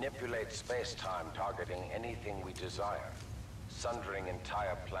will manipulate space-time, targeting anything we desire, sundering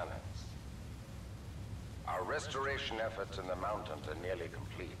entire planets. Our restoration efforts in the mountains are nearly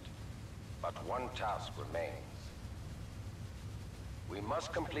complete. But one task remains. We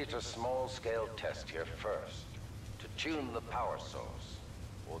must complete a small-scale test here first, to tune the power source,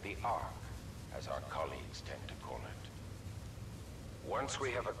 or the arc, as our colleagues tend to call it. Once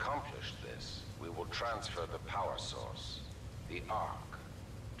we have accomplished this, we will transfer the power source, the arc,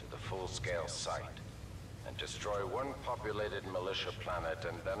 to the full-scale site, and destroy one populated militia planet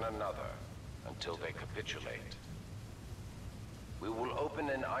and then another, until they capitulate. We will open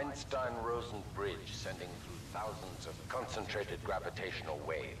an Einstein-Rosen bridge sending through thousands of concentrated gravitational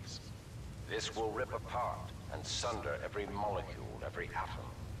waves. This will rip apart and sunder every molecule, every atom,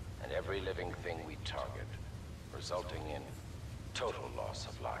 and every living thing we target, resulting in total loss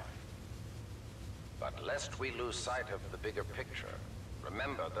of life. But lest we lose sight of the bigger picture,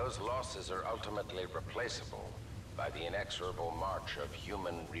 remember those losses are ultimately replaceable by the inexorable march of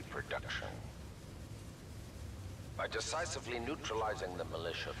human reproduction. By decisively neutralizing the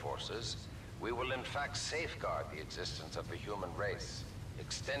militia forces, we will in fact safeguard the existence of the human race,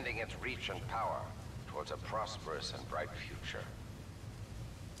 extending its reach and power towards a prosperous and bright future.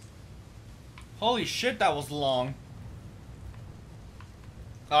 Holy shit, that was long.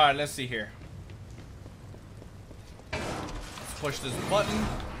 Alright, let's see here. Let's push this button.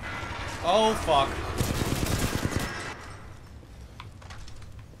 Oh, fuck.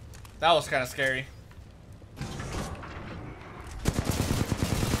 That was kind of scary.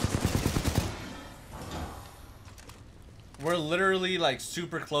 We're literally like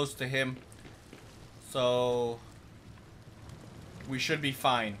super close to him. So we should be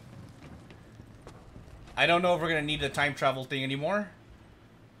fine. I don't know if we're gonna need the time travel thing anymore.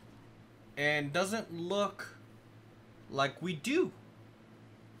 And doesn't look like we do.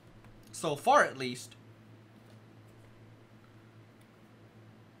 So far at least.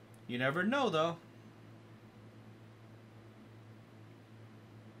 You never know though.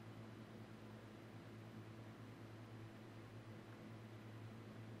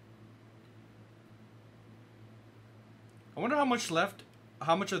 I wonder how much left,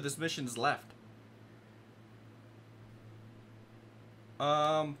 how much of this mission is left.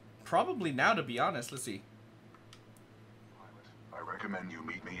 Probably now, to be honest. Let's see. I recommend you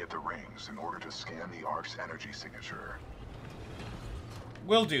meet me at the rings in order to scan the Ark's energy signature.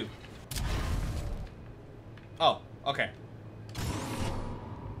 Will do. Oh, okay.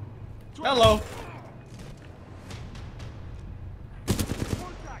 Hello.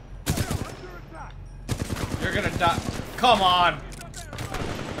 You're gonna die. Come on.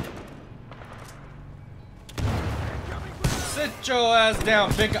 Sit your ass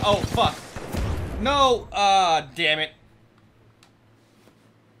down, big. Oh, fuck. No. Damn it.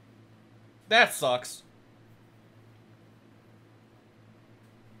 That sucks.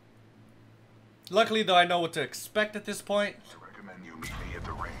 Luckily, though, I know what to expect at this point. I recommend you meet me at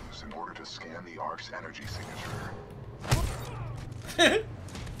the rings in order to scan the Ark's energy signature.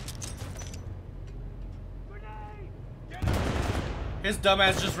 His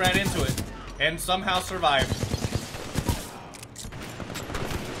dumbass just ran into it and somehow survived.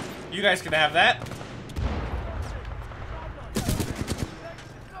 You guys can have that.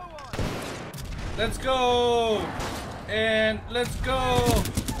 Let's go. And let's go.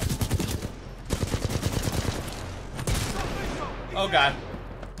 Oh god.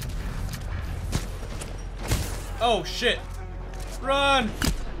 Oh shit. Run.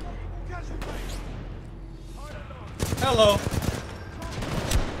 Hello.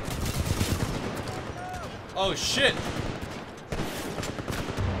 Oh shit.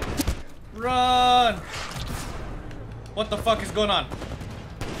 Run. What the fuck is going on?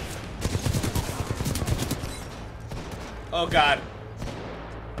 Oh god.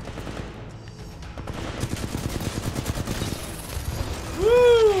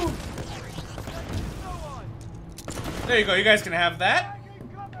 Woo! There you go, you guys can have that.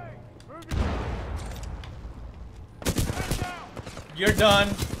 You're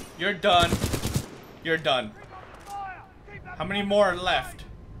done. You're done. You're done. How many more are left?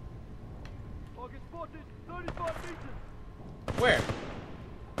 Where?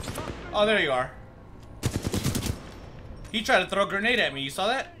 Oh, there you are. He tried to throw a grenade at me. You saw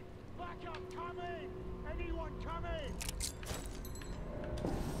that?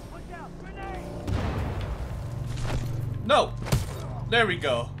 No. There we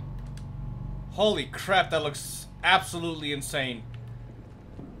go. Holy crap, that looks absolutely insane.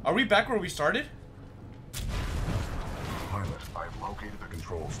 Are we back where we started? Pilot, I've located the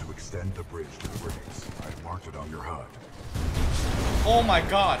controls to extend the bridge to the rings. I've marked it on your HUD. Oh my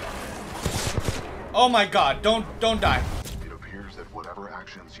god. Oh my god, don't die. It appears that whatever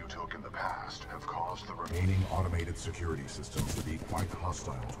actions you took in the past have caused the remaining automated security systems to be quite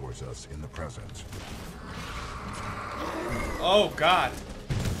hostile towards us in the present. Oh, God.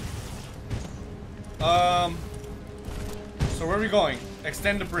 So where are we going?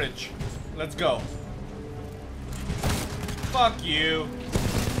 Extend the bridge. Let's go. Fuck you.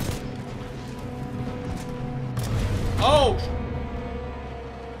 Oh!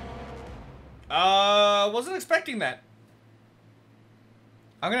 Wasn't expecting that.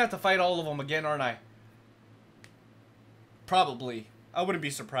 I'm gonna have to fight all of them again, aren't I? Probably. I wouldn't be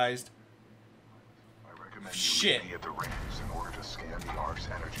surprised. I recommend Shit. you be at the rings in order to scan the Ark's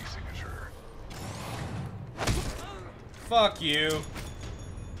energy signature. Fuck you.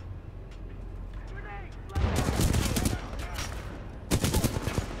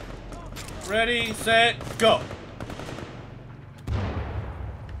 Ready, set, go.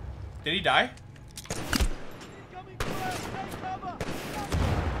 Did he die?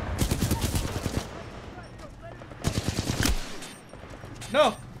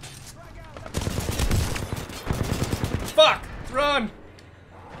 No. Fuck. Run.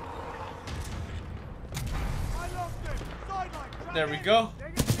 There we go.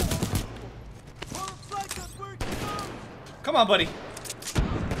 Come on, buddy.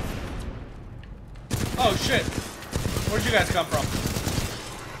 Oh, shit. Where'd you guys come from?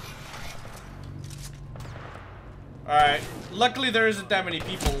 Alright. Luckily, there isn't that many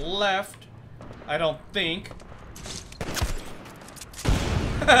people left. I don't think.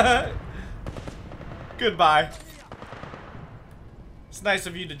 Goodbye. It's nice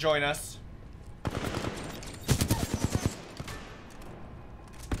of you to join us.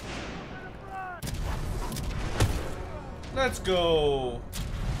 Let's go.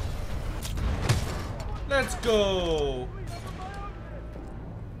 Let's go.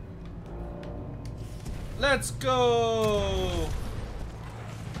 Let's go.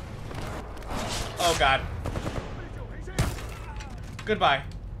 Oh, God. Goodbye.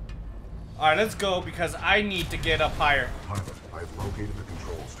 Alright, let's go because I need to get up higher. Pilot, I've located the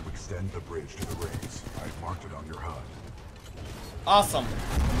controls to extend the bridge to the rings. I've marked it on your HUD. Awesome.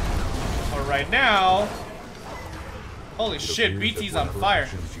 Alright, now... Holy shit, BT's on fire.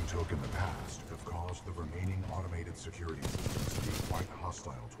 Actions you took in the past have caused the remaining automated security systems to be quite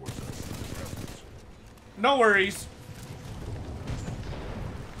hostile towards us in the present. No worries.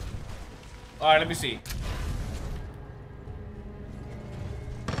 Alright, let me see.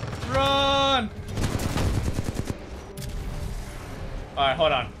 Run! Alright,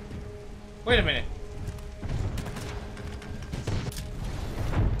 hold on. Wait a minute.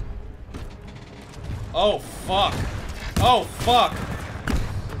 Oh, fuck. Oh, fuck.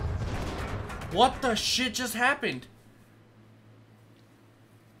 What the shit just happened?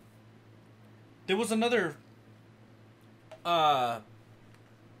 There was another freaking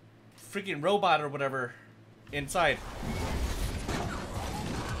robot or whatever inside.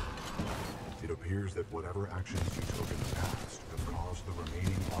 It appears that whatever actions you took in the past have caused the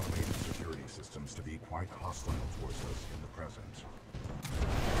remaining automated security systems to be quite hostile towards us in the present.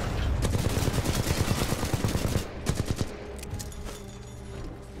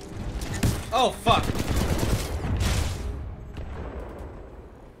 Oh, fuck.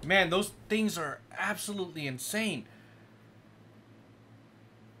 Man, those things are absolutely insane.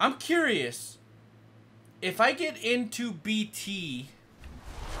 I'm curious. If I get into BT,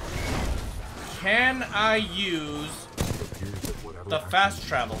 can I use the fast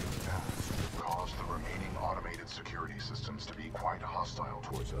travel? Caused the remaining automated security systems to be quite hostile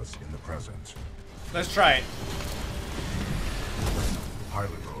towards us in the present. Let's try it.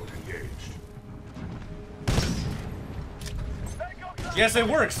 Pilot mode engaged. Yes, it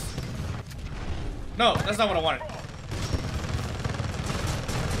works. No, that's not what I wanted.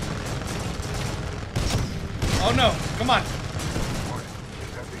 Oh no, come on.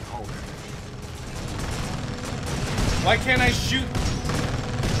 Why can't I shoot?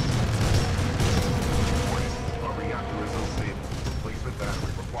 Our reactor is unstable. Replacement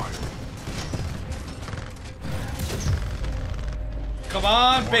battery required. Come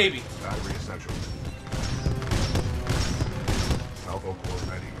on, baby. Battery essential. Salvo core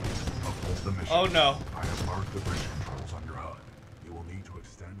ready. Uphold the mission. Oh no. I have marked the bridge controls on your HUD. You will need to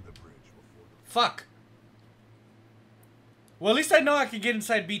extend the bridge before the... Fuck. Well, at least I know I can get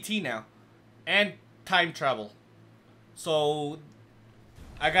inside BT now. And time travel. So,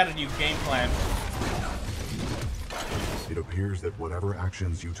 I got a new game plan. It appears that whatever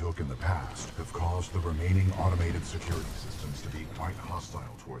actions you took in the past have caused the remaining automated security systems to be quite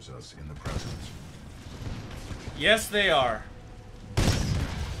hostile towards us in the present. Yes, they are.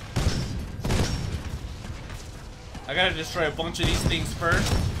 I gotta destroy a bunch of these things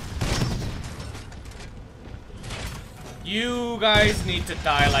first. You guys need to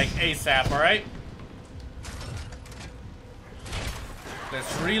die like ASAP, alright?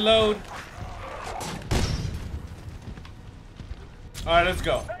 Let's reload. Alright, let's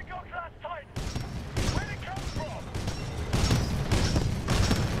go.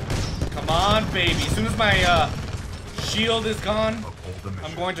 Come on, baby. As soon as my shield is gone,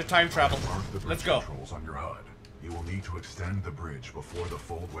 I'm going to time travel. Let's go. On your HUD. You will need to extend the bridge before the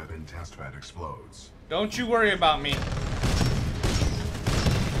fold weapon test bed explodes. Don't you worry about me.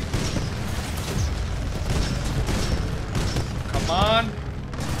 Come on.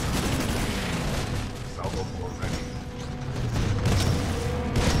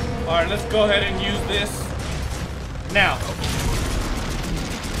 Alright, let's go ahead and use this now.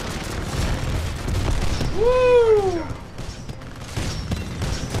 Woo!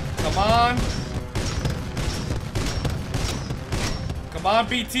 Come on. Come on,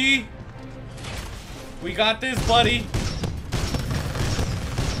 BT. We got this, buddy.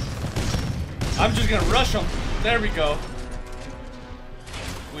 I'm just gonna rush him. There we go.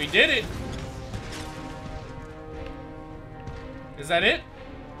 We did it. Is that it?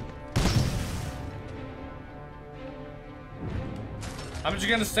 I'm just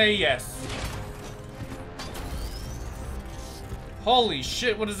gonna say yes. Holy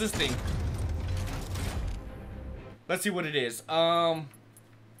shit, what is this thing? Let's see what it is. The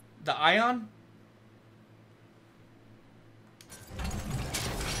ion?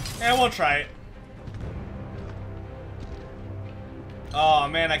 Yeah, we'll try it. Oh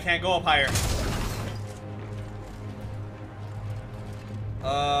man, I can't go up higher.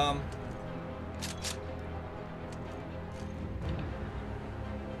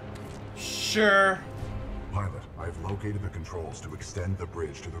 Sure. Pilot, I've located the controls to extend the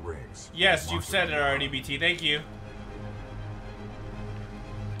bridge to the rings. Yes, you've said it already, BT. Thank you.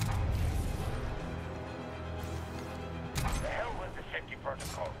 The hell with the safety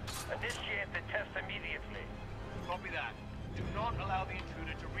protocol. Initiate the test immediately. Copy that. Do not allow the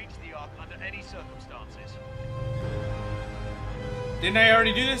intruder to reach the Ark under any circumstances. Didn't I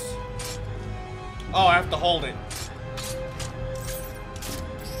already do this? Oh, I have to hold it.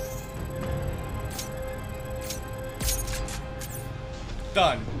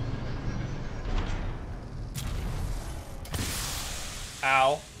 Done.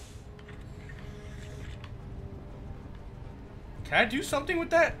 Ow. Can I do something with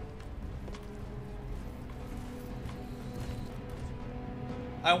that?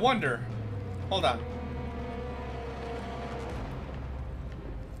 I wonder. Hold on.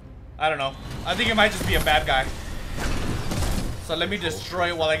 I don't know. I think it might just be a bad guy. So let me destroy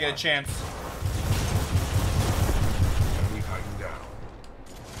it while I get a chance.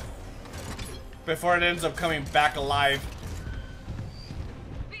 Before it ends up coming back alive.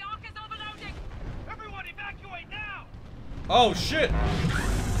 The Ark is overloading! Everyone evacuate now! Oh shit!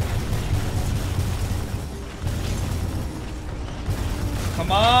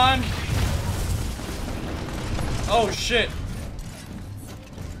 Come on! Oh shit!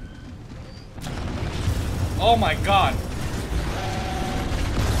 Oh my god!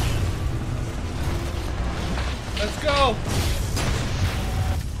 Let's go!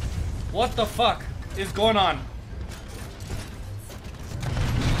 What the fuck is going on?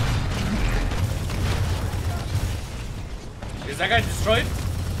 Is that guy destroyed?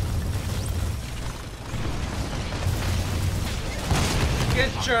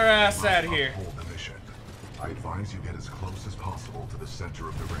 Get your ass out of here. I advise you get as close as possible to the center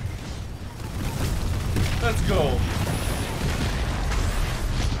of the rings. Let's go.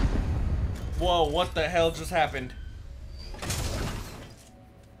 Whoa, what the hell just happened?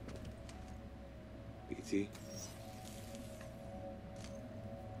 BT?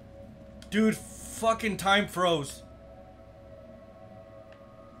 Dude, fucking time froze.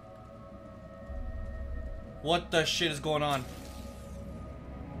 What the shit is going on?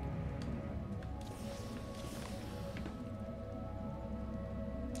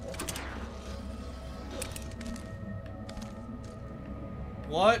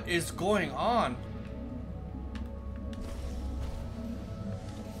 What is going on?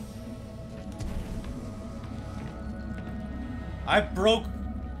 I broke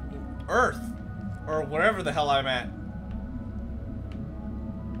Earth, or wherever the hell I'm at.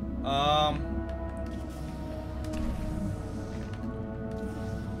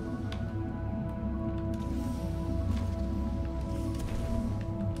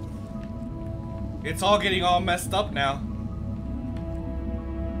 It's all getting all messed up now.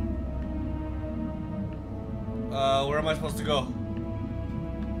 Where am I supposed to go?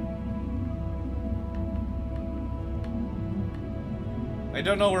 I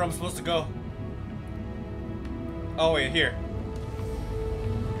don't know where I'm supposed to go. Oh wait, here.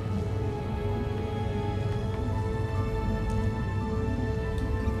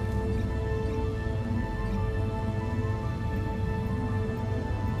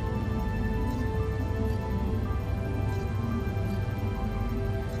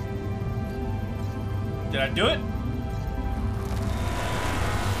 Did I do it?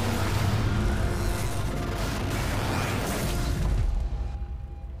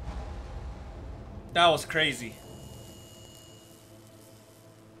 That was crazy.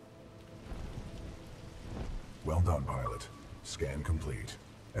 Well done, pilot. Scan complete.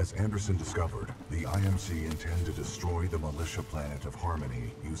 As Anderson discovered, the IMC intend to destroy the militia planet of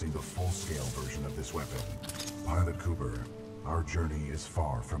Harmony using the full-scale version of this weapon. Pilot Cooper, our journey is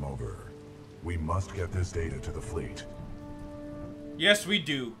far from over. We must get this data to the fleet. Yes, we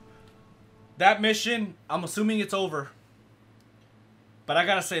do. That mission, I'm assuming it's over. But I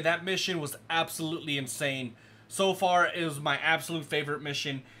gotta say, that mission was absolutely insane. So far, it was my absolute favorite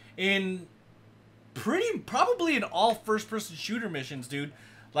mission in probably in all first-person shooter missions, dude.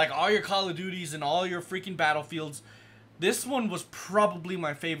 Like all your Call of Duties and all your freaking Battlefields. This one was probably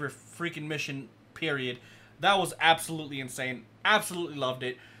my favorite freaking mission, period. That was absolutely insane. Absolutely loved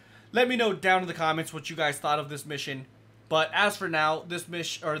it. Let me know down in the comments what you guys thought of this mission. But as for now, this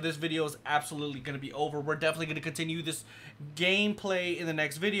video is absolutely going to be over. We're definitely going to continue this gameplay in the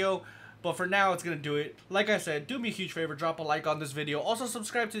next video. But for now, it's going to do it. Like I said, do me a huge favor. Drop a like on this video. Also,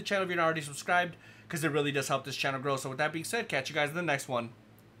 subscribe to the channel if you're not already subscribed, because it really does help this channel grow. So with that being said, catch you guys in the next one.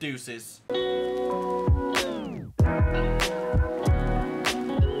 Deuces.